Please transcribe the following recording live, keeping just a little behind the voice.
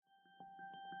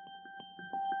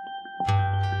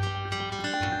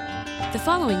The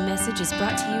following message is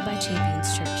brought to you by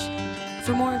Champions Church.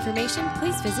 For more information,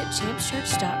 please visit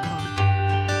championschurch.com.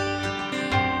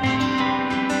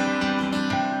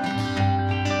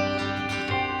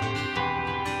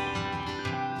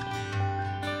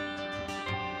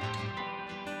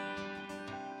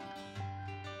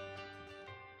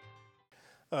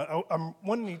 I'm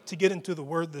wanting to get into the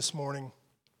Word this morning.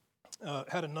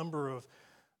 Had a number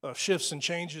of shifts and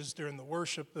changes during the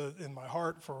worship in my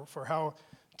heart for how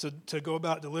to go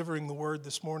about delivering the Word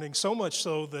this morning. So much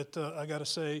so that I got to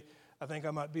say, I think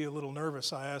I might be a little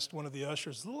nervous. I asked one of the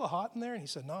ushers, "Is it a little hot in there?" And he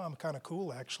said, "No, I'm kind of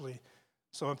cool actually."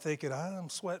 So I'm thinking, I'm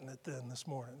sweating it then this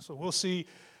morning. So we'll see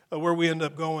where we end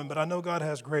up going. But I know God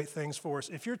has great things for us.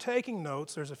 If you're taking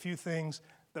notes, there's a few things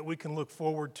that we can look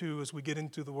forward to as we get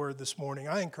into the Word this morning.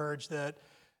 I encourage that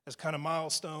as kind of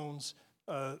milestones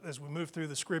as we move through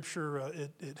the Scripture.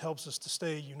 It helps us to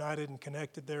stay united and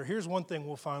connected there. Here's one thing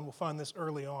we'll find. We'll find this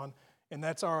early on, and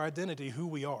that's our identity, who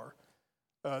we are.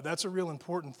 That's a real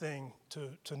important thing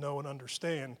to know and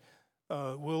understand.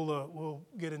 We'll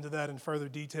get into that in further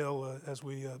detail as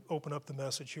we open up the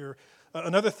message here.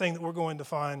 Another thing that we're going to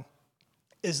find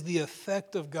is the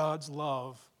effect of God's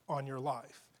love on your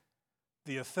life.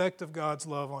 The effect of God's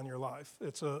love on your life.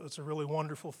 It's a really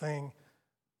wonderful thing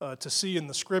to see in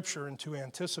the Scripture and to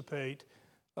anticipate.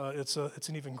 It's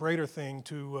an even greater thing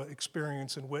to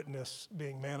experience and witness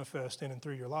being manifest in and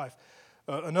through your life.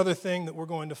 Another thing that we're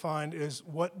going to find is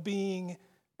what being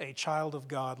a child of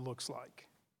God looks like.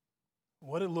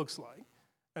 What it looks like.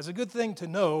 As a good thing to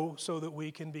know so that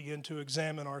we can begin to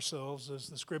examine ourselves as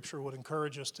the Scripture would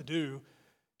encourage us to do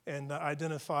and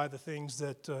identify the things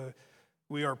that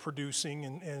we are producing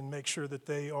and make sure that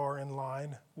they are in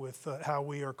line with how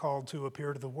we are called to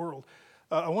appear to the world.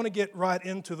 I want to get right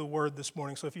into the Word this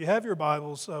morning. So if you have your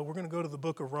Bibles, we're going to go to the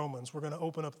book of Romans. We're going to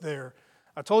open up there.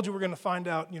 I told you we're going to find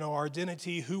out, our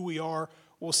identity, who we are.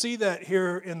 We'll see that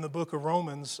here in the book of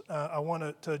Romans. I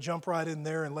want to jump right in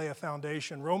there and lay a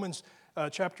foundation. Romans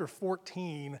chapter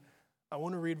 14, I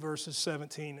want to read verses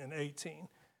 17 and 18.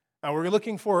 Now, we're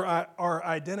looking for our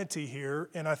identity here,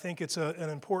 and I think it's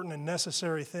an important and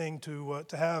necessary thing to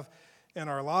have in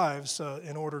our lives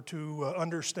in order to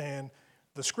understand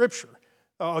the Scripture.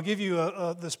 I'll give you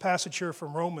this passage here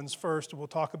from Romans first, and we'll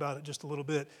talk about it just a little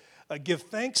bit. Give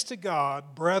thanks to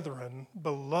God, brethren,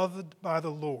 beloved by the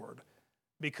Lord,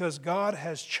 because God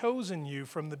has chosen you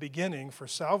from the beginning for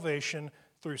salvation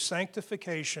through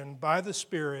sanctification by the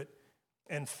Spirit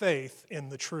and faith in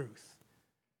the truth.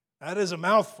 That is a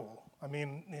mouthful. I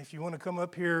mean, if you want to come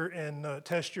up here and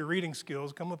test your reading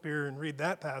skills, come up here and read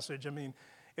that passage. I mean,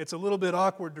 it's a little bit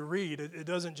awkward to read. It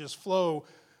doesn't just flow,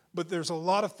 but there's a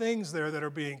lot of things there that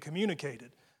are being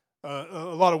communicated. A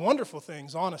lot of wonderful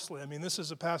things, honestly. I mean, this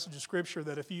is a passage of Scripture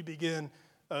that if you begin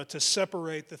to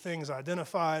separate the things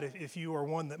identified, if you are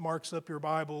one that marks up your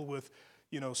Bible with,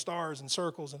 stars and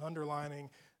circles and underlining,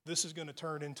 this is going to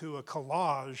turn into a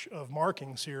collage of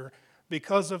markings here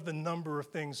because of the number of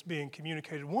things being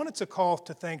communicated. One, it's a call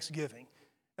to thanksgiving.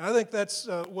 And I think that's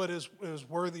what is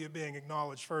worthy of being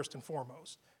acknowledged first and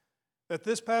foremost. That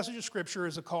this passage of Scripture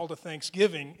is a call to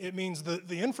thanksgiving. It means the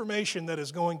information that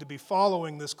is going to be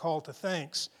following this call to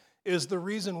thanks is the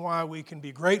reason why we can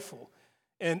be grateful.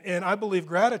 And I believe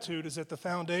gratitude is at the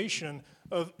foundation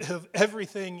of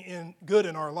everything good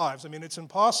in our lives. I mean, it's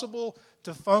impossible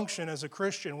to function as a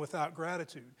Christian without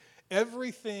gratitude.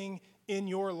 Everything in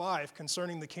your life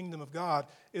concerning the kingdom of God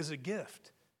is a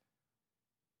gift.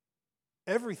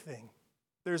 Everything.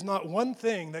 There's not one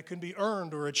thing that can be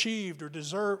earned or achieved or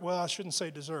deserved. Well, I shouldn't say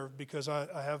deserved because I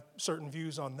have certain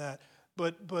views on that.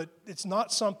 But it's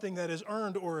not something that is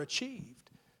earned or achieved.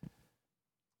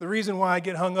 The reason why I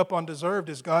get hung up on deserved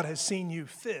is God has seen you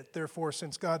fit. Therefore,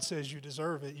 since God says you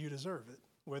deserve it,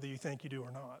 whether you think you do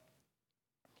or not.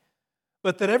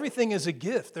 But that everything is a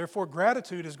gift. Therefore,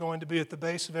 gratitude is going to be at the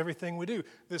base of everything we do.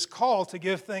 This call to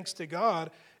give thanks to God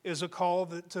is a call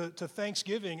to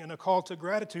thanksgiving and a call to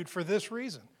gratitude for this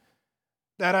reason.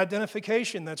 That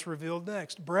identification that's revealed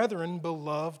next. Brethren,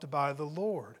 beloved by the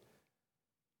Lord.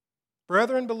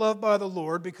 Brethren, beloved by the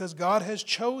Lord, because God has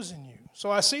chosen you. So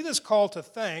I see this call to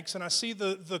thanks, and I see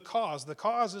the cause. The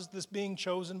cause is this being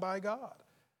chosen by God.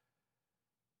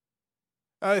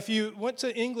 If you went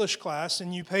to English class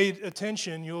and you paid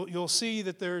attention, you'll see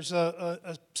that there's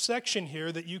a section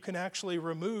here that you can actually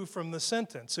remove from the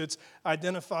sentence. It's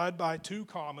identified by 2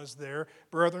 commas there,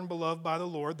 brethren beloved by the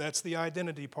Lord. That's the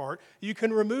identity part. You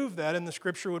can remove that, and the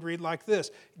Scripture would read like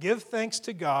this: give thanks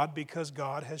to God because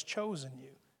God has chosen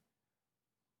you.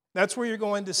 That's where you're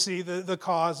going to see the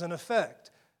cause and effect.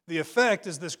 The effect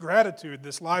is this gratitude,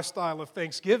 this lifestyle of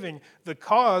thanksgiving. The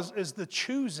cause is the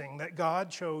choosing that God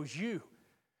chose you.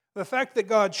 The fact that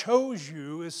God chose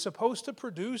you is supposed to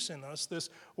produce in us this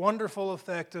wonderful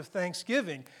effect of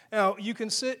thanksgiving. Now, you can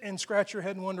sit and scratch your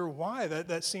head and wonder why.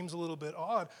 That seems a little bit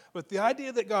odd. But the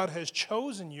idea that God has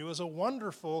chosen you is a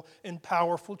wonderful and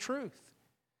powerful truth.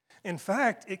 In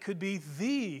fact, it could be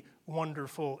the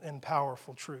wonderful and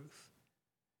powerful truth.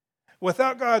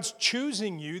 Without God's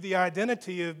choosing you, the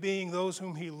identity of being those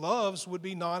whom He loves would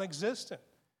be non-existent.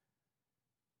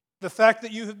 The fact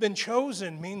that you have been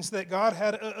chosen means that God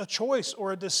had a choice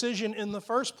or a decision in the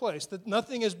first place, that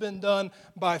nothing has been done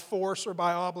by force or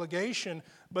by obligation,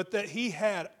 but that He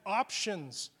had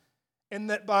options,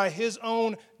 and that by His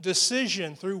own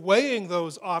decision, through weighing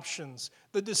those options,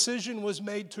 the decision was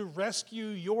made to rescue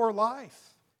your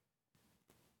life.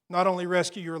 Not only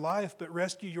rescue your life, but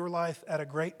rescue your life at a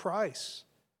great price,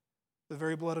 the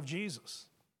very blood of Jesus.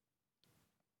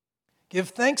 Give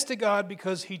thanks to God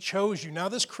because He chose you. Now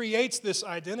this creates this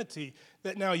identity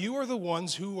that now you are the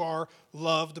ones who are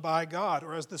loved by God,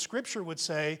 or as the Scripture would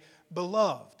say,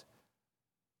 beloved.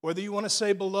 Whether you want to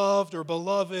say beloved or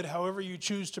beloved, however you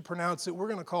choose to pronounce it, we're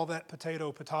going to call that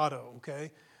potato,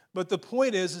 okay? But the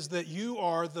point is that you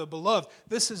are the beloved.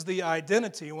 This is the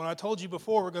identity. When I told you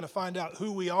before we're going to find out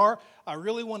who we are, I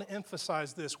really want to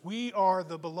emphasize this. We are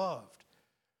the beloved.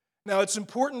 Now, it's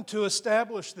important to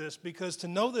establish this because to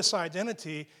know this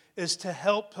identity is to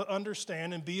help to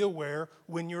understand and be aware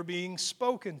when you're being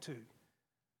spoken to.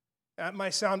 That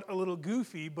might sound a little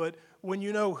goofy, but when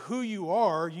you know who you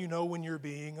are, you know when you're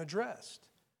being addressed.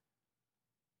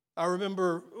 I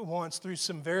remember once through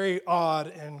some very odd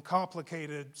and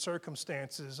complicated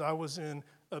circumstances, I was in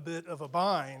a bit of a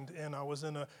bind, and I was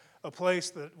in a place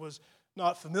that was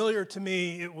not familiar to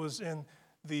me. It was in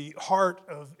the heart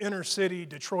of inner city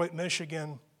Detroit,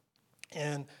 Michigan,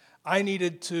 and I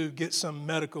needed to get some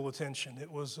medical attention. It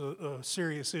was a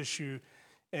serious issue,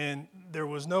 and there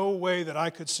was no way that I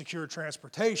could secure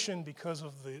transportation because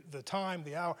of the time,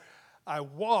 the hour. I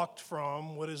walked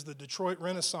from what is the Detroit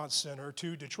Renaissance Center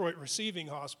to Detroit Receiving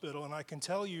Hospital, and I can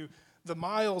tell you the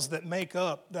miles that make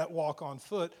up that walk on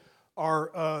foot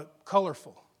are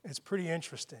colorful. It's pretty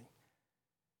interesting.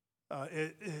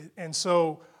 And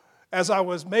so as I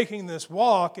was making this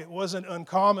walk, it wasn't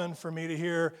uncommon for me to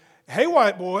hear, "Hey,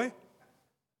 white boy."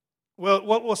 Well,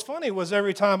 what was funny was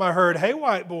every time I heard, "Hey,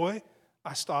 white boy,"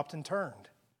 I stopped and turned.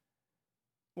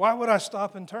 Why would I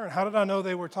stop and turn? How did I know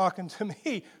they were talking to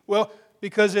me? Well,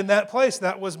 because in that place,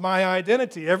 that was my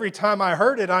identity. Every time I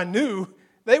heard it, I knew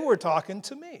they were talking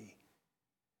to me.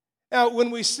 Now,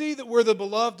 when we see that we're the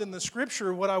beloved in the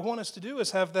Scripture, what I want us to do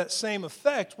is have that same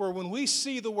effect where when we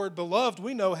see the word beloved,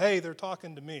 we know, hey, they're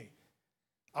talking to me.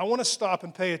 I want to stop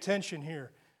and pay attention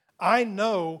here. I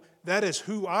know that is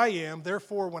who I am.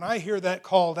 Therefore, when I hear that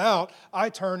called out, I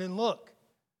turn and look.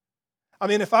 I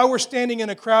mean, if I were standing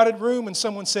in a crowded room and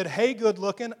someone said, "Hey, good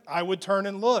looking," I would turn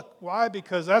and look. Why?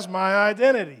 Because that's my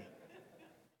identity.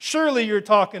 Surely you're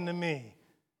talking to me.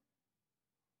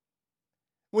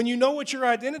 When you know what your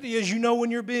identity is, you know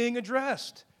when you're being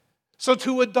addressed. So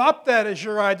to adopt that as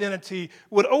your identity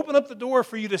would open up the door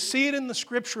for you to see it in the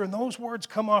Scripture and those words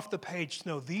come off the page.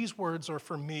 No, these words are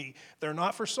for me. They're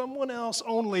not for someone else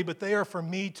only, but they are for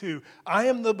me too. I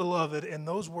am the beloved, and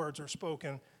those words are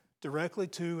spoken directly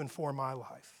to and for my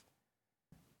life.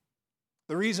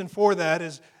 The reason for that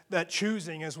is that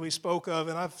choosing, as we spoke of,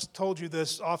 and I've told you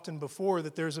this often before,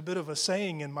 that there's a bit of a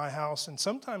saying in my house, and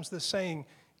sometimes this saying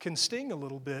can sting a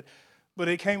little bit, but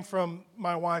it came from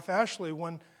my wife Ashley.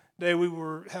 One day we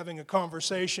were having a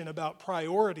conversation about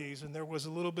priorities, and there was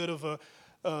a little bit of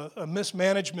a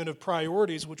mismanagement of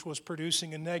priorities, which was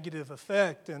producing a negative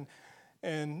effect, and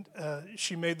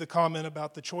she made the comment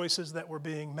about the choices that were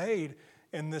being made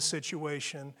in this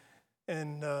situation,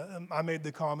 and I made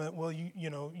the comment, "Well, you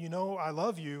know, I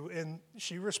love you," and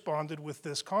she responded with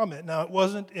this comment. Now, it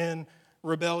wasn't in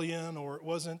rebellion or it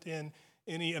wasn't in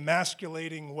any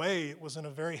emasculating way. It was in a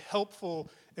very helpful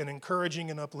and encouraging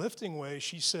and uplifting way.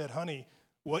 She said, "Honey,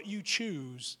 what you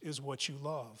choose is what you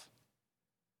love."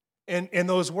 And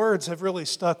those words have really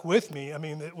stuck with me. I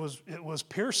mean, it was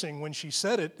piercing when she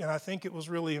said it, and I think it was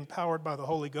really empowered by the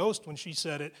Holy Ghost when she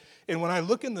said it. And when I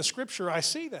look in the Scripture, I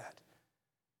see that.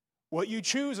 What you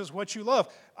choose is what you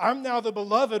love. I'm now the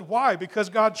beloved. Why? Because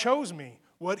God chose me.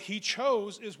 What He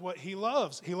chose is what He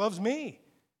loves. He loves me.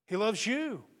 He loves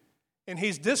you. And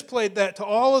He's displayed that to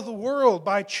all of the world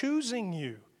by choosing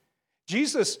you.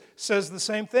 Jesus says the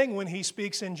same thing when He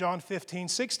speaks in John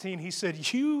 15:16. He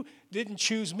said, "You didn't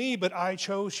choose me, but I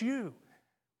chose you."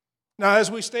 Now,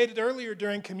 as we stated earlier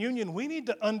during communion, we need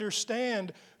to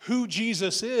understand who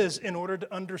Jesus is in order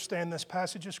to understand this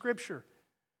passage of Scripture.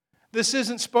 This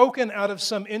isn't spoken out of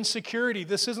some insecurity.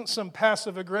 This isn't some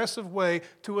passive-aggressive way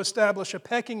to establish a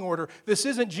pecking order. This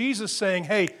isn't Jesus saying,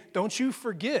 hey, don't you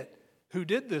forget who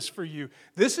did this for you.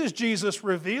 This is Jesus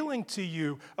revealing to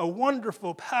you a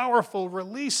wonderful, powerful,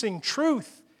 releasing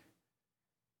truth.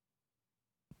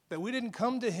 That we didn't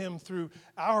come to Him through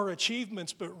our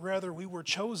achievements, but rather we were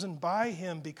chosen by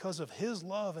Him because of His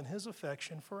love and His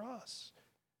affection for us.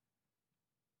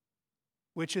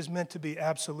 Which is meant to be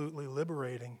absolutely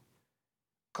liberating.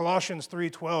 Colossians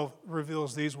 3:12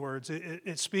 reveals these words.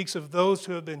 It speaks of those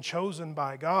who have been chosen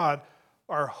by God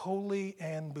are holy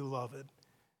and beloved.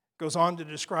 It goes on to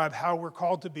describe how we're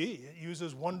called to be. It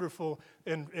uses wonderful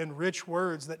and rich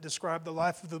words that describe the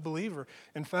life of the believer.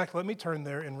 In fact, let me turn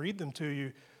there and read them to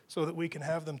you so that we can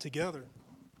have them together.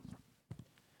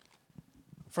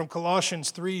 From Colossians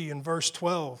 3 and verse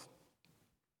 12.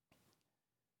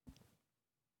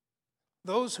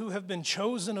 Those who have been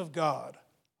chosen of God,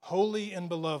 holy and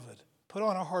beloved, put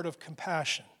on a heart of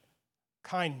compassion,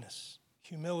 kindness,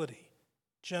 humility,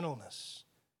 gentleness.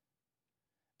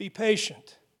 Be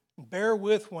patient, bear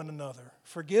with one another,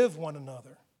 forgive one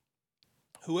another.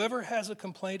 Whoever has a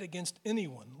complaint against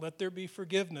anyone, let there be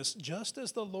forgiveness. Just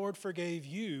as the Lord forgave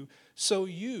you, so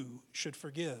you should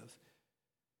forgive.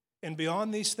 And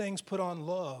beyond these things, put on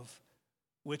love,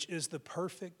 which is the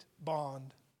perfect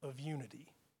bond of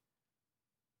unity.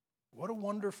 What a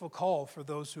wonderful call for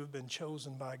those who have been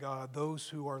chosen by God, those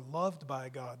who are loved by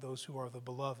God, those who are the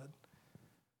beloved.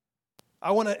 I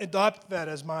want to adopt that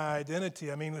as my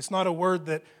identity. I mean, it's not a word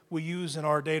that we use in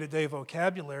our day-to-day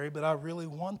vocabulary, but I really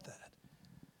want that.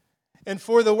 And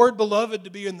for the word beloved to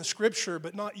be in the Scripture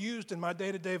but not used in my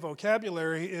day-to-day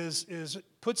vocabulary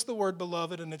puts the word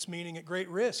beloved and its meaning at great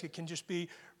risk. It can just be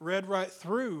read right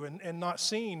through and not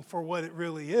seen for what it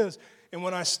really is. And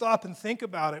when I stop and think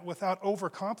about it without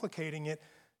overcomplicating it,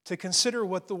 to consider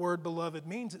what the word beloved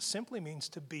means, it simply means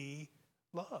to be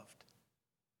loved.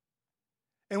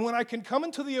 And when I can come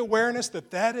into the awareness that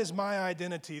that is my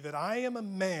identity, that I am a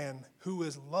man who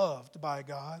is loved by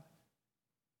God,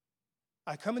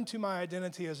 I come into my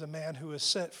identity as a man who is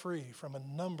set free from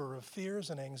a number of fears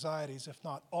and anxieties, if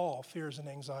not all fears and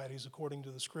anxieties according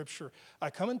to the Scripture. I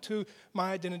come into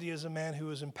my identity as a man who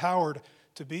is empowered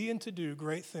to be and to do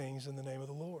great things in the name of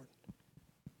the Lord.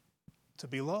 To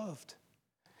be loved.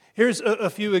 Here's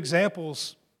a few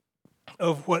examples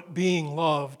of what being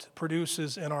loved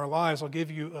produces in our lives. I'll give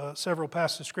you several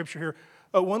passages of Scripture here.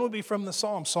 One would be from the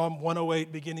Psalm, Psalm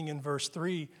 108, beginning in verse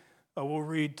 3. We'll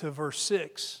read to verse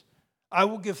 6. I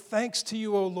will give thanks to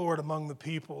you, O Lord, among the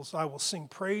peoples. I will sing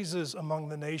praises among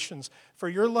the nations. For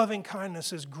your loving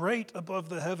kindness is great above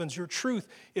the heavens. Your truth,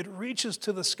 it reaches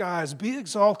to the skies. Be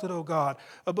exalted, O God,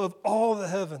 above all the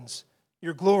heavens.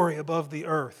 Your glory above the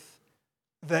earth.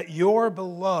 That your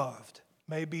beloved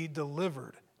may be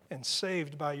delivered and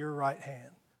saved by your right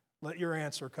hand. Let your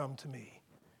answer come to me.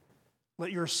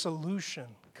 Let your solution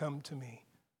come to me.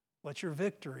 Let your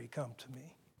victory come to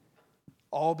me.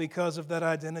 All because of that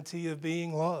identity of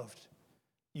being loved.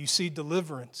 You see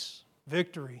deliverance,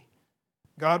 victory,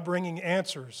 God bringing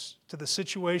answers to the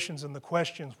situations and the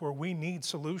questions where we need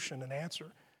solution and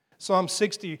answer. Psalm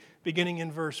 60, beginning in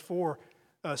verse 4,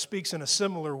 speaks in a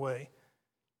similar way.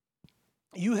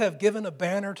 You have given a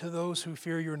banner to those who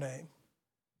fear your name,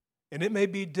 and it may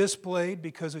be displayed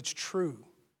because it's true,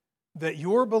 that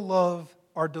your beloved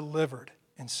are delivered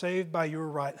and saved by your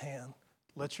right hand.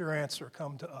 Let your answer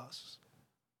come to us.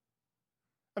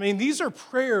 I mean, these are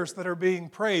prayers that are being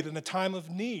prayed in a time of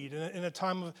need, in a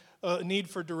time of need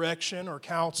for direction or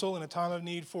counsel, in a time of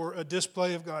need for a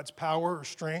display of God's power or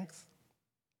strength.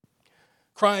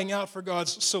 Crying out for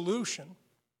God's solution.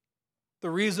 The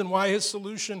reason why His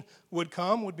solution would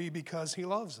come would be because He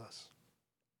loves us.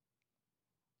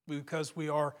 Because we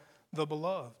are the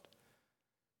beloved.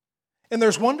 And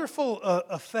there's wonderful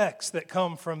effects that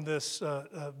come from this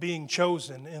being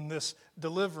chosen and this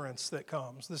deliverance that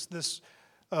comes. This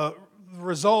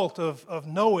result of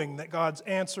knowing that God's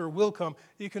answer will come.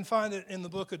 You can find it in the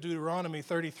book of Deuteronomy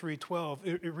 33:12.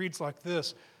 It reads like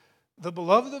this: the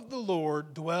beloved of the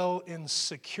Lord dwell in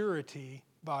security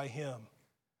by Him,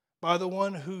 by the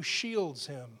one who shields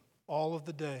him all of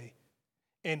the day,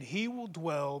 and He will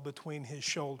dwell between His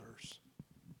shoulders.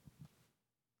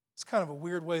 It's kind of a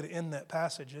weird way to end that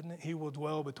passage, isn't it? He will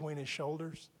dwell between His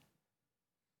shoulders.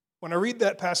 When I read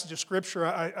that passage of Scripture,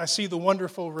 I see the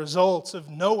wonderful results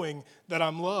of knowing that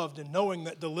I'm loved and knowing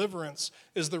that deliverance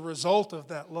is the result of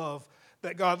that love.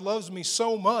 that God loves me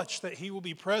so much that He will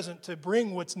be present to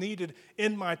bring what's needed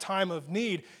in my time of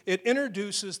need, it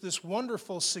introduces this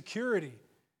wonderful security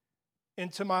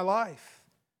into my life.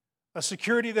 A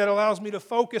security that allows me to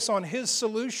focus on His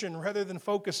solution rather than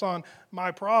focus on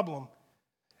my problem.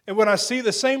 And when I see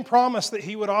the same promise that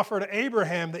He would offer to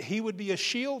Abraham, that He would be a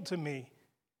shield to me,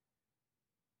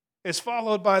 it's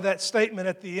followed by that statement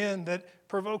at the end that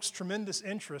provokes tremendous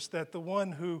interest, that the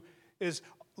one who is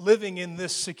living in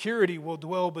this security will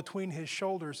dwell between His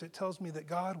shoulders. It tells me that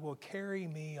God will carry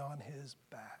me on His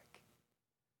back.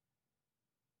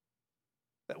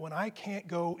 That when I can't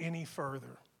go any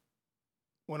further,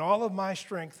 when all of my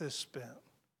strength is spent,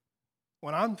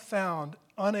 when I'm found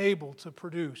unable to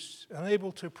produce,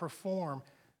 unable to perform,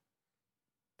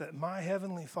 that my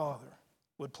Heavenly Father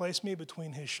would place me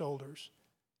between His shoulders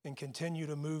and continue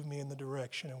to move me in the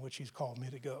direction in which He's called me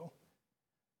to go.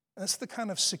 That's the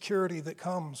kind of security that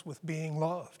comes with being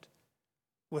loved,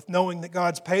 with knowing that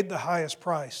God's paid the highest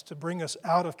price to bring us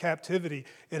out of captivity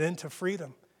and into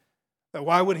freedom. That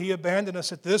why would He abandon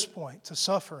us at this point to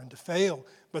suffer and to fail,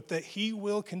 but that He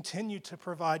will continue to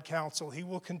provide counsel, He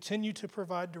will continue to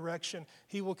provide direction,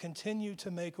 He will continue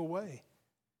to make a way.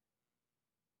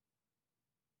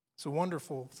 It's a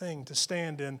wonderful thing to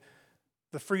stand in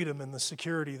the freedom and the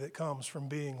security that comes from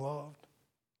being loved.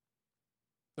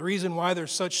 The reason why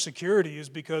there's such security is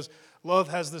because love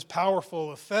has this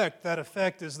powerful effect. That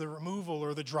effect is the removal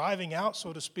or the driving out,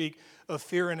 so to speak, of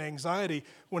fear and anxiety.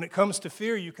 When it comes to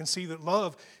fear, you can see that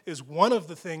love is one of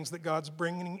the things that God's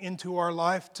bringing into our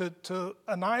life to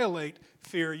annihilate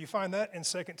fear. You find that in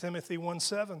 2 Timothy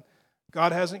 1:7.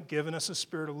 God hasn't given us a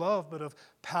spirit of love, but of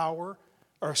power,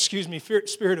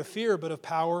 spirit of fear, but of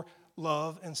power,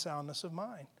 love, and soundness of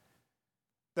mind.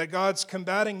 That God's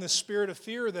combating the spirit of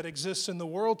fear that exists in the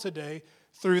world today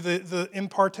through the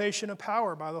impartation of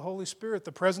power by the Holy Spirit,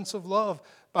 the presence of love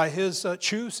by His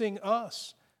choosing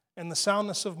us, and the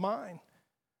soundness of mind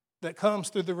that comes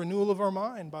through the renewal of our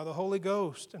mind by the Holy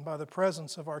Ghost and by the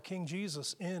presence of our King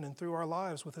Jesus in and through our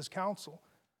lives with His counsel.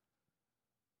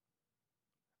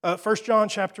 1 John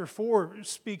chapter 4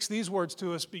 speaks these words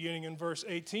to us beginning in verse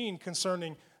 18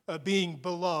 concerning being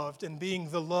beloved and being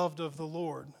the loved of the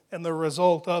Lord and the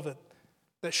result of it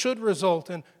that should result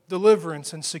in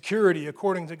deliverance and security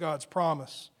according to God's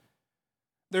promise.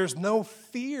 There's no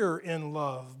fear in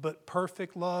love, but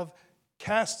perfect love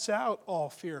casts out all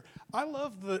fear. I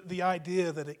love the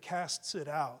idea that it casts it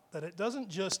out, that it doesn't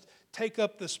just take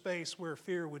up the space where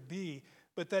fear would be,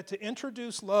 but that to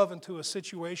introduce love into a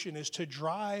situation is to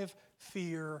drive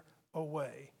fear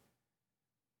away.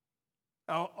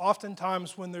 Now,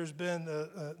 oftentimes when there's been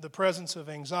the presence of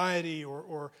anxiety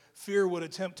or fear would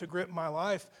attempt to grip my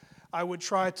life, I would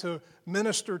try to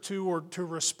minister to or to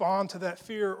respond to that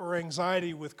fear or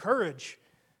anxiety with courage.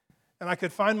 And I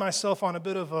could find myself on a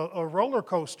bit of a roller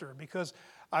coaster because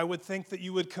I would think that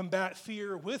you would combat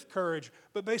fear with courage.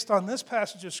 But based on this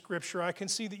passage of Scripture, I can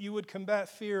see that you would combat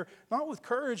fear not with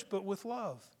courage, but with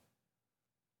love.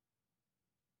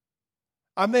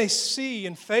 I may see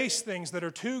and face things that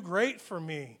are too great for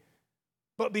me,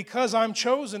 but because I'm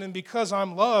chosen and because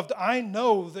I'm loved, I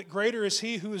know that greater is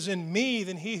He who is in me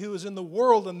than he who is in the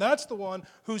world, and that's the one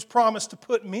who's promised to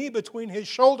put me between His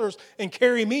shoulders and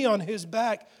carry me on His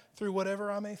back through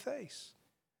whatever I may face.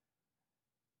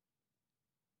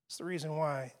 It's the reason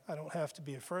why I don't have to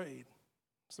be afraid.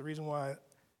 It's the reason why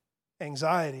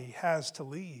anxiety has to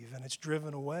leave and it's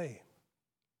driven away.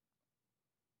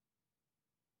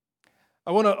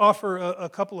 I want to offer a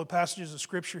couple of passages of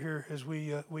Scripture here as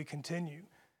we continue.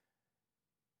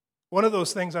 One of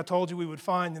those things I told you we would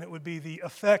find, and it would be the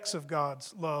effects of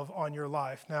God's love on your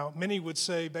life. Now, many would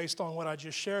say, based on what I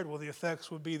just shared, well, the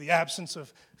effects would be the absence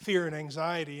of fear and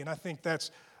anxiety, and I think that's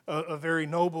a very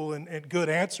noble and good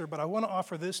answer, but I want to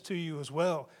offer this to you as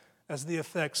well as the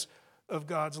effects of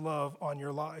God's love on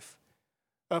your life.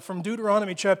 From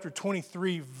Deuteronomy chapter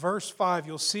 23, verse 5,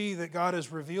 you'll see that God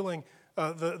is revealing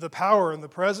the power and the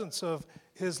presence of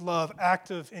His love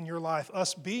active in your life,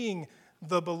 us being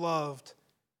the beloved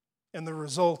and the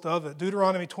result of it.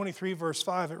 Deuteronomy 23, verse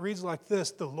 5, it reads like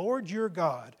this: "The Lord your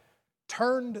God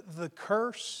turned the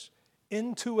curse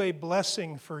into a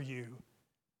blessing for you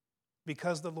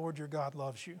because the Lord your God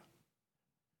loves you."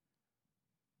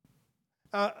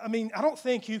 I don't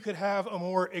think you could have a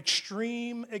more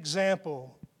extreme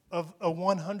example of a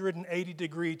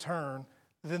 180-degree turn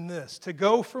than this, to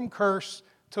go from curse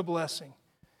to blessing.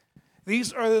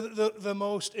 These are the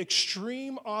most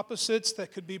extreme opposites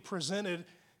that could be presented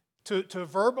to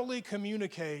verbally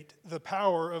communicate the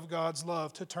power of God's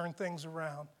love to turn things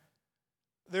around.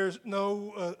 There's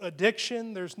no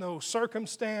addiction, there's no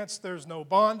circumstance, there's no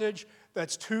bondage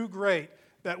that's too great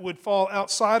that would fall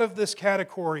outside of this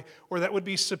category or that would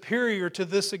be superior to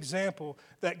this example,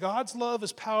 that God's love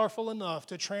is powerful enough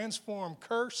to transform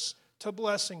curse to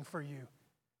blessing for you,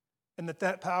 and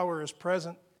that power is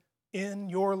present in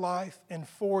your life and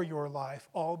for your life,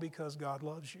 all because God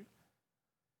loves you.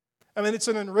 I mean, it's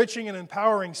an enriching and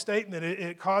empowering statement.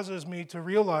 It causes me to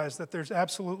realize that there's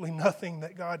absolutely nothing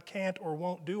that God can't or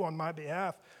won't do on my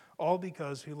behalf, all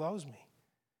because He loves me.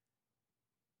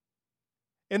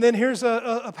 And then here's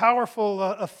a powerful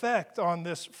effect on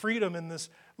this freedom and this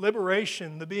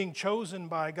liberation, the being chosen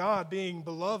by God, being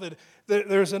beloved.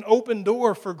 There's an open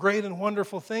door for great and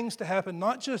wonderful things to happen,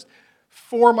 not just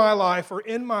for my life or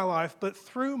in my life, but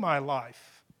through my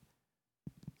life.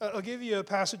 I'll give you a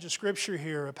passage of Scripture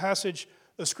here, a passage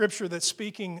of Scripture that's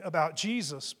speaking about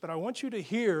Jesus, but I want you to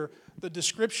hear the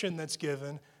description that's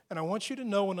given, and I want you to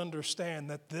know and understand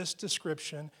that this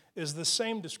description is the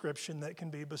same description that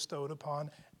can be bestowed upon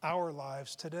our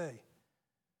lives today.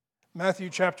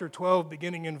 Matthew chapter 12,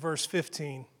 beginning in verse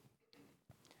 15.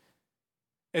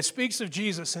 It speaks of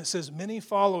Jesus, and it says, "Many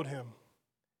followed Him,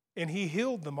 and He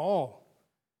healed them all.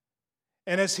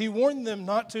 And as He warned them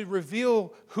not to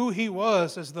reveal who He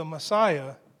was as the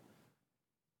Messiah,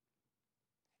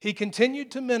 He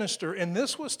continued to minister, and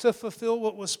this was to fulfill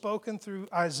what was spoken through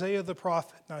Isaiah the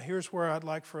prophet." Now here's where I'd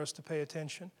like for us to pay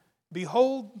attention.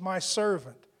 "Behold my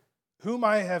servant, whom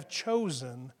I have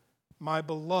chosen, my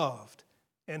beloved,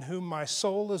 in whom my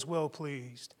soul is well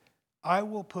pleased. I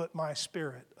will put my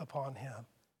spirit upon him."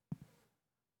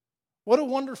 What a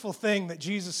wonderful thing that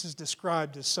Jesus is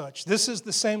described as such. This is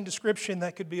the same description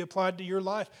that could be applied to your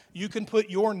life. You can put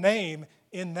your name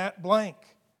in that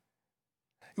blank.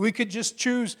 We could just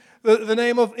choose the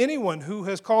name of anyone who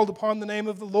has called upon the name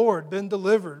of the Lord, been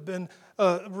delivered, been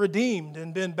redeemed,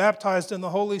 and been baptized in the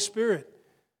Holy Spirit.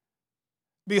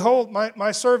 "Behold,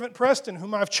 my servant Preston,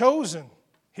 whom I've chosen.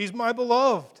 He's my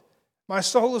beloved. My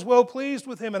soul is well pleased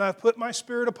with him, and I've put my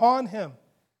spirit upon him."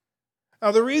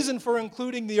 Now, the reason for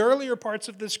including the earlier parts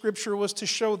of this scripture was to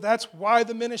show that's why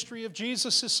the ministry of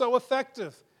Jesus is so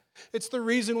effective. It's the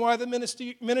reason why the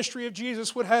ministry of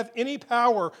Jesus would have any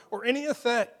power or any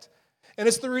effect. And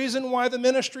it's the reason why the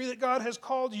ministry that God has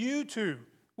called you to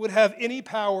would have any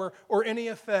power or any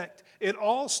effect. It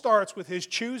all starts with His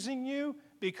choosing you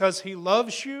because He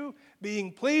loves you,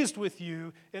 being pleased with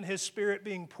you, and His Spirit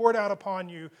being poured out upon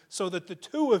you so that the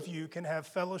two of you can have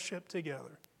fellowship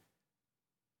together.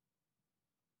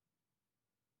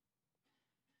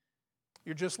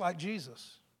 You're just like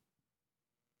Jesus.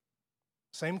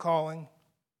 Same calling,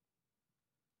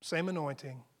 same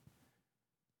anointing,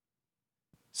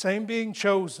 same being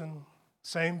chosen,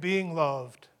 same being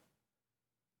loved,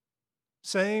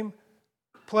 same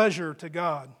pleasure to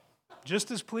God, just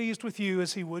as pleased with you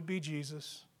as He would be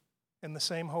Jesus, and the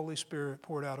same Holy Spirit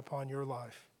poured out upon your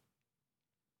life.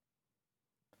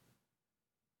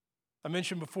 I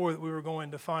mentioned before that we were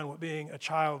going to find what being a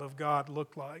child of God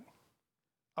looked like.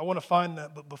 I want to find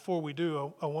that, but before we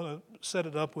do, I want to set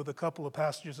it up with a couple of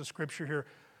passages of Scripture here.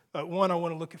 One, I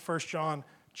want to look at 1 John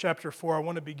chapter 4. I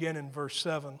want to begin in verse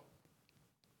 7.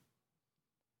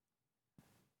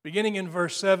 Beginning in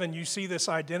verse 7, you see this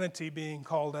identity being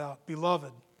called out,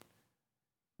 beloved.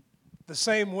 The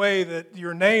same way that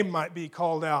your name might be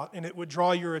called out and it would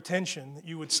draw your attention, that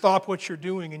you would stop what you're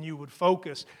doing and you would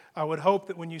focus. I would hope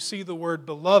that when you see the word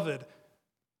beloved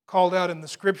called out in the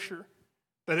Scripture,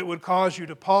 that it would cause you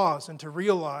to pause and to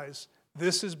realize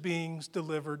this is being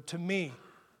delivered to me.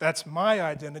 That's my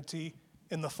identity,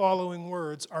 and the following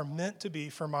words are meant to be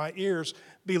for my ears.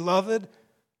 Beloved,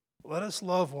 let us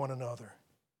love one another.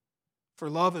 For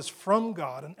love is from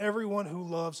God, and everyone who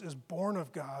loves is born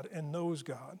of God and knows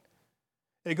God.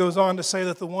 It goes on to say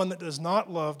that the one that does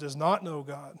not love does not know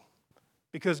God,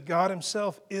 because God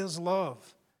Himself is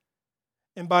love.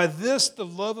 And by this the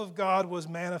love of God was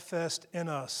manifest in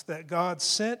us, that God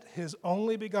sent His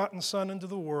only begotten Son into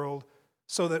the world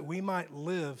so that we might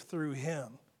live through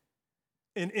Him.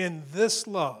 And in this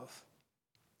love,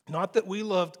 not that we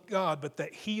loved God, but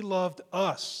that He loved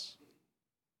us.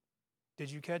 Did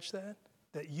you catch that?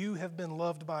 That you have been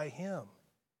loved by Him.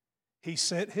 He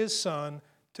sent His Son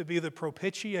to be the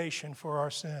propitiation for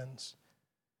our sins.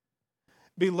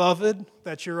 Beloved,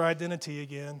 that's your identity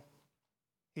again.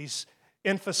 He's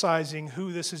emphasizing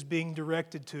who this is being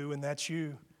directed to, and that's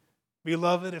you.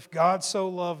 Beloved, if God so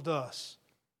loved us,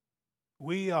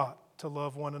 we ought to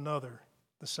love one another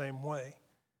the same way.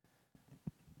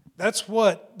 That's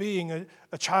what being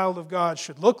a child of God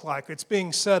should look like. It's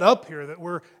being set up here, that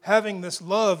we're having this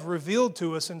love revealed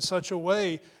to us in such a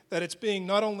way that it's being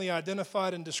not only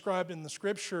identified and described in the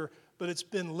Scripture, but it's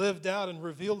been lived out and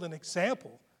revealed an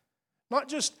example. Not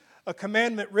just a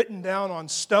commandment written down on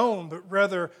stone, but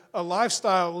rather a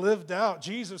lifestyle lived out.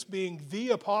 Jesus being the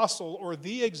apostle or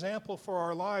the example for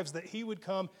our lives, that He would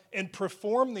come and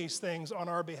perform these things on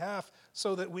our behalf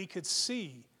so that we could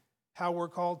see how we're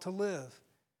called to live.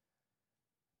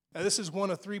 Now, this is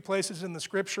one of 3 places in the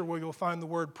Scripture where you'll find the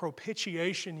word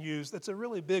propitiation used. That's a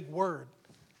really big word,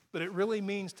 but it really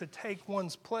means to take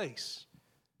one's place.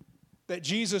 That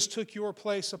Jesus took your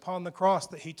place upon the cross,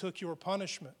 that He took your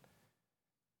punishment,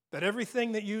 that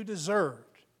everything that you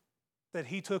deserved, that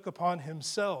He took upon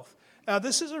Himself. Now,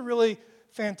 this is a really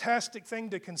fantastic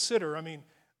thing to consider. I mean,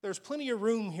 there's plenty of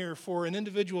room here for an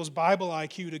individual's Bible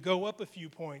IQ to go up a few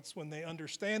points when they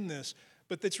understand this.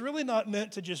 But it's really not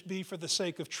meant to just be for the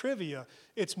sake of trivia.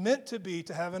 It's meant to be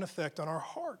to have an effect on our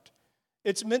heart.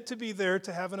 It's meant to be there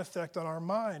to have an effect on our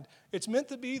mind. It's meant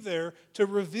to be there to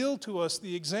reveal to us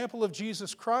the example of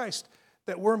Jesus Christ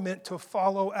that we're meant to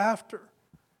follow after.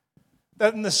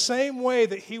 That in the same way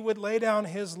that He would lay down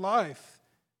His life,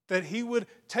 that He would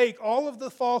take all of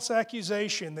the false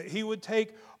accusation, that He would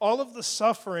take all of the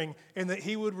suffering, and that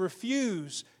He would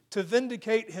refuse to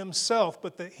vindicate Himself,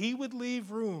 but that He would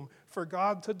leave room for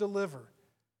God to deliver,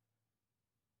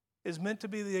 is meant to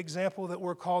be the example that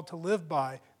we're called to live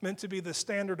by, meant to be the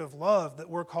standard of love that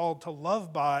we're called to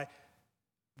love by.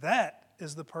 That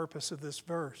is the purpose of this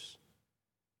verse.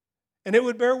 And it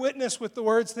would bear witness with the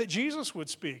words that Jesus would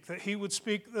speak, that He would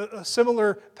speak a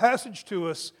similar passage to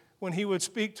us when He would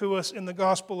speak to us in the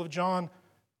Gospel of John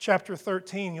chapter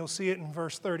 13. You'll see it in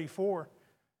verse 34.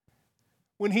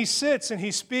 When He sits and He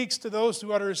speaks to those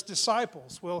who are His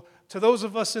disciples, well, to those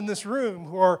of us in this room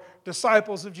who are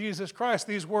disciples of Jesus Christ,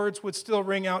 these words would still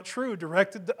ring out true,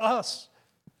 directed to us.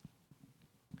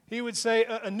 He would say,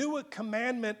 "A new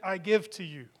commandment I give to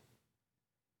you,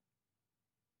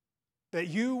 that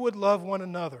you would love one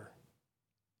another,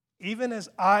 even as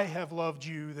I have loved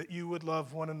you, that you would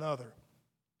love one another."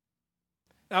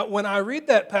 Now, when I read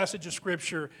that passage of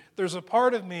Scripture, there's a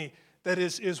part of me that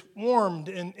is warmed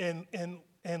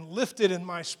and lifted in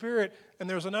my spirit, and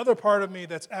there's another part of me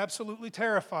that's absolutely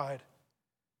terrified.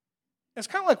 It's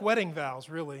kind of like wedding vows,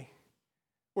 really,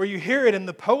 where you hear it and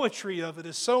the poetry of it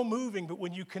is so moving, but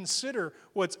when you consider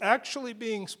what's actually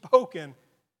being spoken,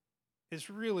 it's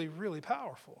really, really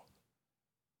powerful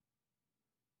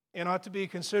and ought to be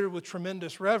considered with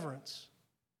tremendous reverence.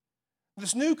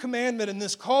 This new commandment and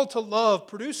this call to love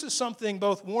produces something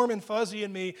both warm and fuzzy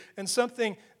in me, and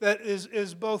something that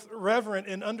is both reverent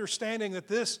and understanding that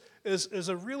this is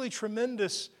a really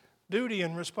tremendous duty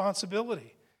and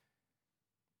responsibility.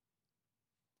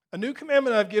 A new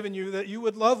commandment I've given you, that you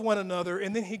would love one another,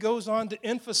 and then He goes on to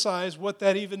emphasize what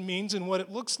that even means and what it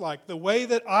looks like. The way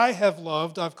that I have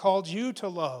loved, I've called you to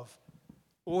love.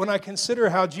 Well, when I consider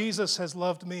how Jesus has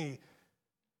loved me,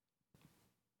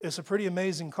 it's a pretty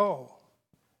amazing call.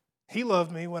 He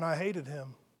loved me when I hated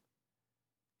Him.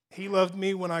 He loved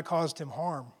me when I caused Him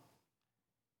harm.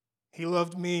 He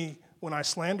loved me when I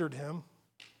slandered Him.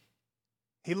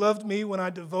 He loved me when I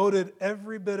devoted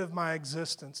every bit of my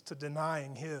existence to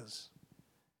denying His.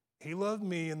 He loved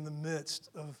me in the midst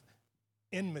of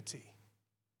enmity.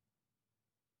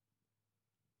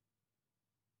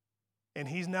 And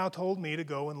He's now told me to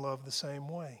go and love the same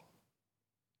way.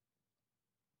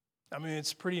 I mean,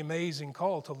 it's a pretty amazing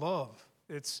call to love.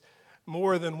 It's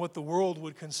more than what the world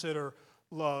would consider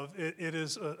love. It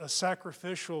is a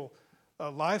sacrificial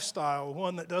lifestyle,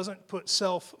 one that doesn't put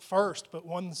self first, but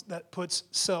one that puts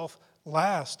self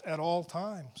last at all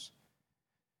times.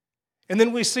 And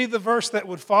then we see the verse that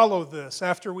would follow this,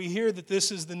 after we hear that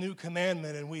this is the new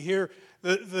commandment, and we hear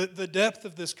the depth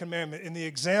of this commandment and the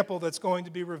example that's going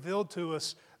to be revealed to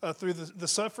us through the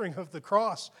suffering of the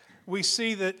cross. We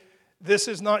see that this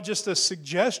is not just a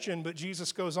suggestion, but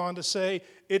Jesus goes on to say,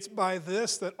 it's by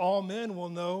this that all men will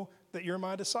know that you're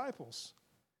my disciples.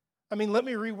 I mean, let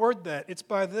me reword that. It's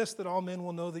by this that all men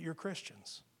will know that you're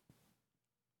Christians.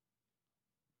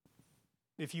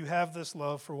 If you have this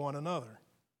love for one another.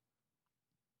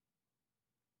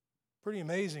 Pretty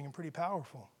amazing and pretty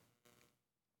powerful.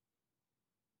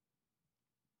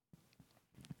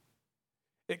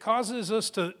 It causes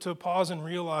us to pause and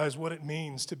realize what it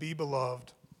means to be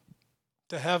beloved,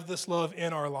 to have this love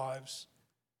in our lives,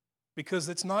 because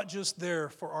it's not just there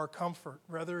for our comfort,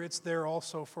 rather it's there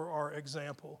also for our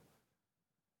example.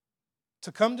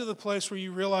 To come to the place where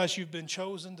you realize you've been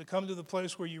chosen, to come to the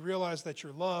place where you realize that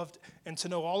you're loved, and to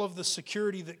know all of the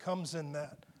security that comes in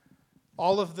that.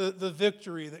 all of the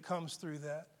victory that comes through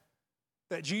that.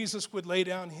 That Jesus would lay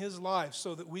down his life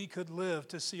so that we could live.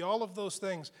 To see all of those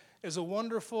things is a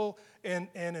wonderful and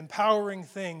empowering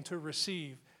thing to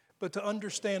receive. But to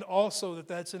understand also that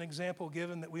that's an example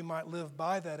given that we might live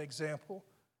by that example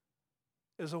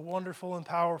is a wonderful and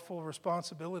powerful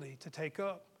responsibility to take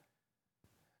up.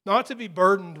 Not to be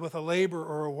burdened with a labor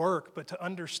or a work, but to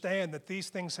understand that these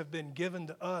things have been given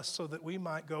to us so that we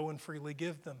might go and freely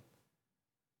give them.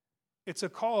 It's a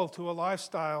call to a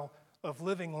lifestyle of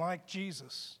living like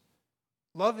Jesus,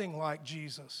 loving like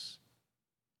Jesus,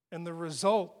 and the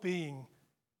result being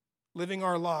living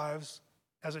our lives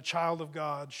as a child of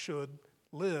God should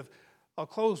live. I'll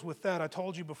close with that. I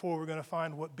told you before we're going to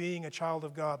find what being a child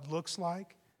of God looks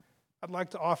like. I'd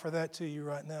like to offer that to you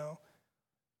right now.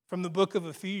 From the book of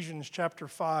Ephesians chapter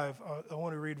 5, I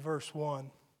want to read verse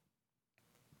 1.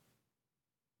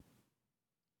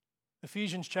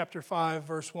 Ephesians chapter 5,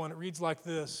 verse 1, it reads like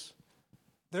this: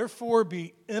 "Therefore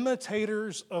be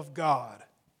imitators of God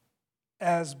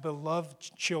as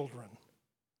beloved children,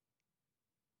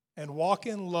 and walk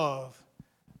in love,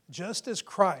 just as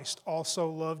Christ also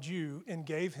loved you and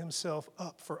gave himself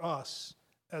up for us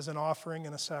as an offering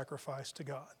and a sacrifice to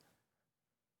God."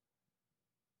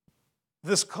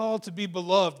 This call to be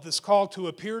beloved, this call to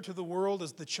appear to the world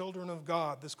as the children of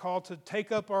God, this call to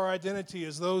take up our identity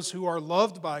as those who are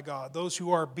loved by God, those who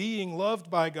are being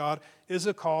loved by God, is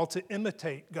a call to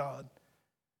imitate God,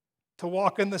 to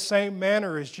walk in the same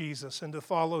manner as Jesus and to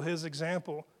follow his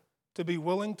example, to be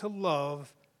willing to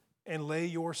love and lay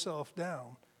yourself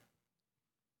down.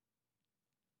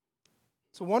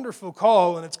 It's a wonderful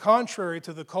call, and it's contrary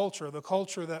to the culture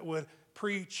that would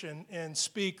preach and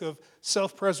speak of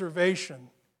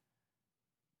self-preservation.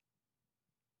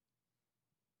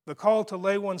 The call to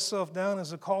lay oneself down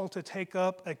is a call to take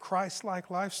up a Christ-like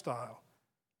lifestyle.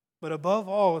 But above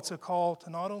all, it's a call to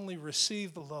not only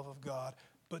receive the love of God,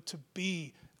 but to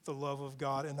be the love of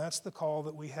God. And that's the call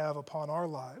that we have upon our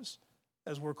lives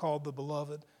as we're called the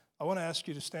beloved. I want to ask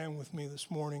you to stand with me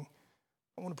this morning.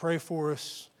 I want to pray for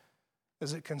us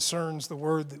as it concerns the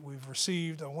word that we've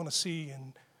received. I want to see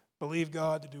and believe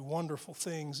God to do wonderful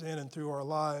things in and through our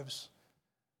lives.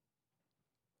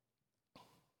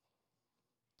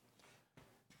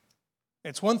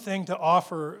 It's one thing to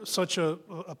offer such a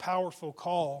powerful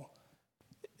call,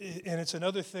 and it's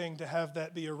another thing to have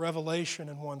that be a revelation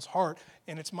in one's heart.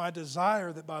 And it's my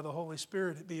desire that by the Holy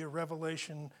Spirit it be a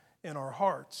revelation in our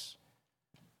hearts.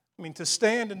 I mean, to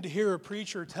stand and to hear a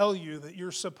preacher tell you that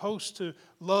you're supposed to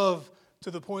love to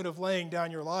the point of laying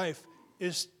down your life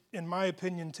is, in my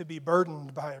opinion, to be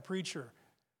burdened by a preacher.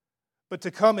 But to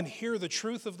come and hear the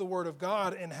truth of the Word of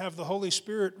God and have the Holy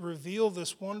Spirit reveal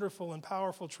this wonderful and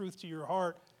powerful truth to your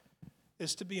heart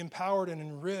is to be empowered and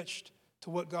enriched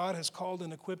to what God has called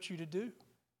and equipped you to do.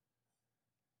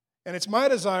 And it's my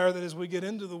desire that as we get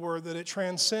into the Word that it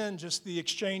transcend just the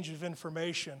exchange of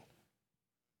information,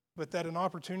 but that an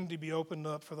opportunity be opened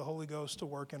up for the Holy Ghost to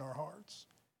work in our hearts.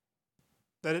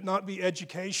 That it not be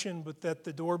education, but that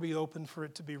the door be opened for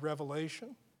it to be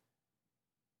revelation.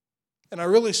 And I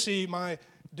really see my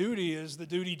duty as the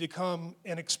duty to come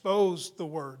and expose the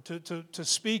Word, to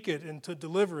speak it and to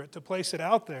deliver it, to place it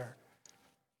out there.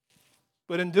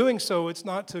 But in doing so, it's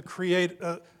not to create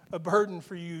a burden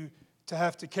for you to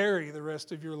have to carry the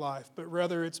rest of your life, but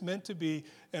rather it's meant to be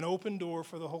an open door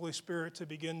for the Holy Spirit to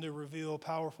begin to reveal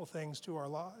powerful things to our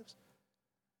lives.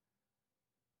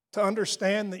 To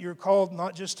understand that you're called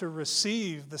not just to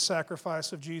receive the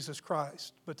sacrifice of Jesus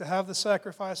Christ, but to have the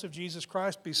sacrifice of Jesus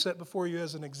Christ be set before you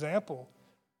as an example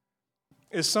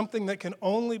is something that can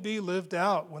only be lived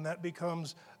out when that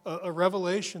becomes a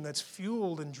revelation that's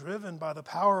fueled and driven by the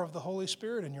power of the Holy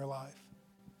Spirit in your life.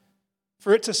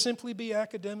 For it to simply be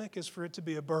academic is for it to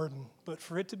be a burden, but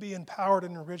for it to be empowered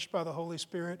and enriched by the Holy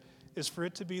Spirit is for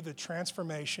it to be the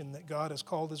transformation that God has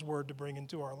called His Word to bring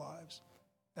into our lives.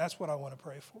 That's what I want to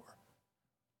pray for.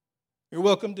 You're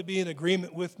welcome to be in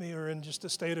agreement with me or in just a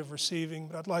state of receiving,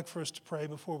 but I'd like for us to pray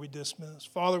before we dismiss.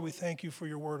 Father, we thank you for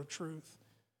your word of truth.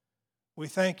 We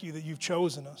thank you that you've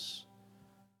chosen us.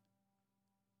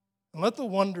 And let the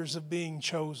wonders of being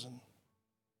chosen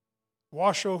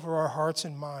wash over our hearts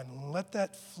and mind, and let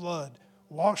that flood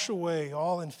wash away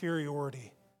all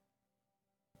inferiority.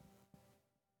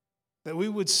 That we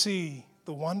would see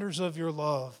the wonders of your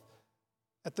love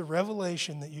at the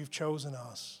revelation that you've chosen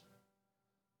us.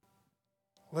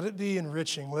 Let it be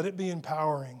enriching. Let it be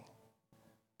empowering.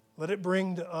 Let it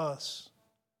bring to us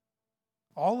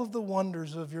all of the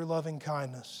wonders of your loving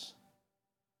kindness.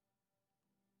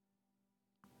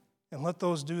 And let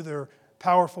those do their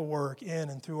powerful work in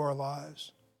and through our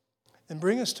lives. and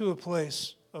bring us to a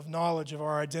place of knowledge of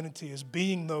our identity as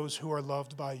being those who are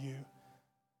loved by you.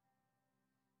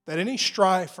 That any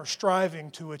strife or striving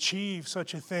to achieve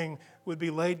such a thing would be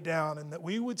laid down, and that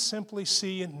we would simply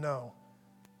see and know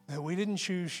that we didn't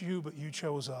choose you, but you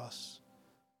chose us.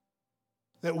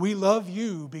 That we love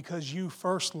you because you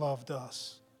first loved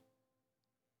us.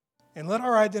 And let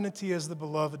our identity as the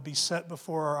beloved be set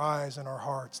before our eyes and our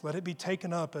hearts. Let it be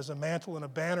taken up as a mantle and a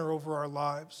banner over our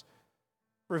lives,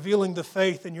 revealing the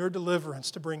faith in your deliverance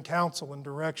to bring counsel and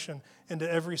direction into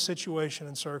every situation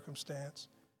and circumstance.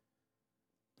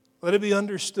 Let it be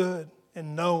understood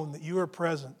and known that you are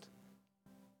present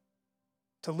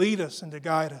to lead us and to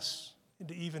guide us and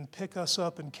to even pick us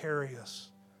up and carry us.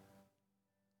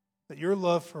 That your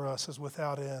love for us is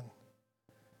without end.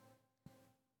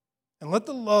 And let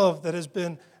the love that has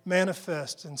been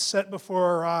manifest and set before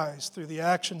our eyes through the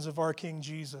actions of our King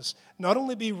Jesus not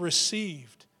only be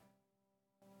received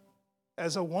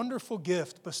as a wonderful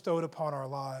gift bestowed upon our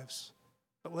lives,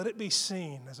 but let it be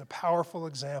seen as a powerful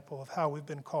example of how we've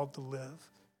been called to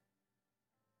live.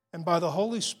 And by the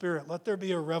Holy Spirit, let there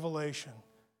be a revelation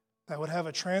that would have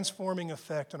a transforming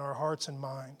effect on our hearts and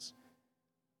minds.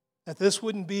 That this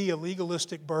wouldn't be a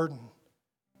legalistic burden,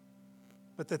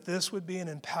 but that this would be an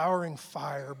empowering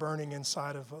fire burning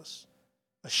inside of us.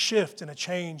 A shift and a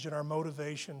change in our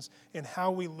motivations, in how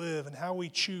we live and how we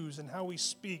choose and how we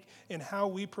speak and how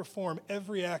we perform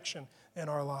every action in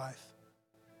our life.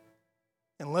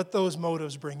 And let those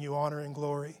motives bring you honor and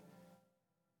glory.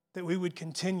 That we would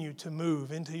continue to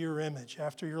move into your image,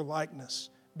 after your likeness,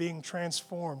 being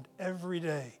transformed every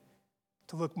day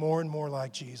to look more and more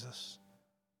like Jesus.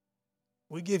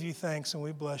 We give you thanks and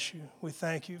we bless you. We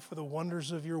thank you for the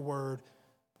wonders of your word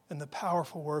and the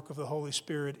powerful work of the Holy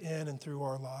Spirit in and through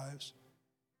our lives.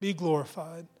 Be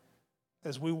glorified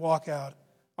as we walk out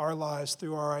our lives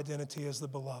through our identity as the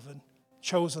beloved,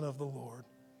 chosen of the Lord.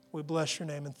 We bless your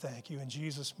name and thank you in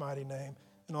Jesus' mighty name.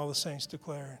 And all the saints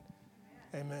declare,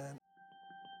 amen.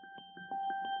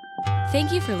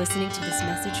 Thank you for listening to this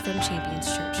message from Champions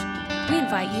Church. We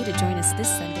invite you to join us this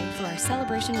Sunday for our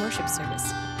celebration worship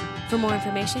service. For more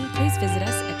information, please visit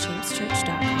us at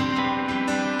championschurch.com.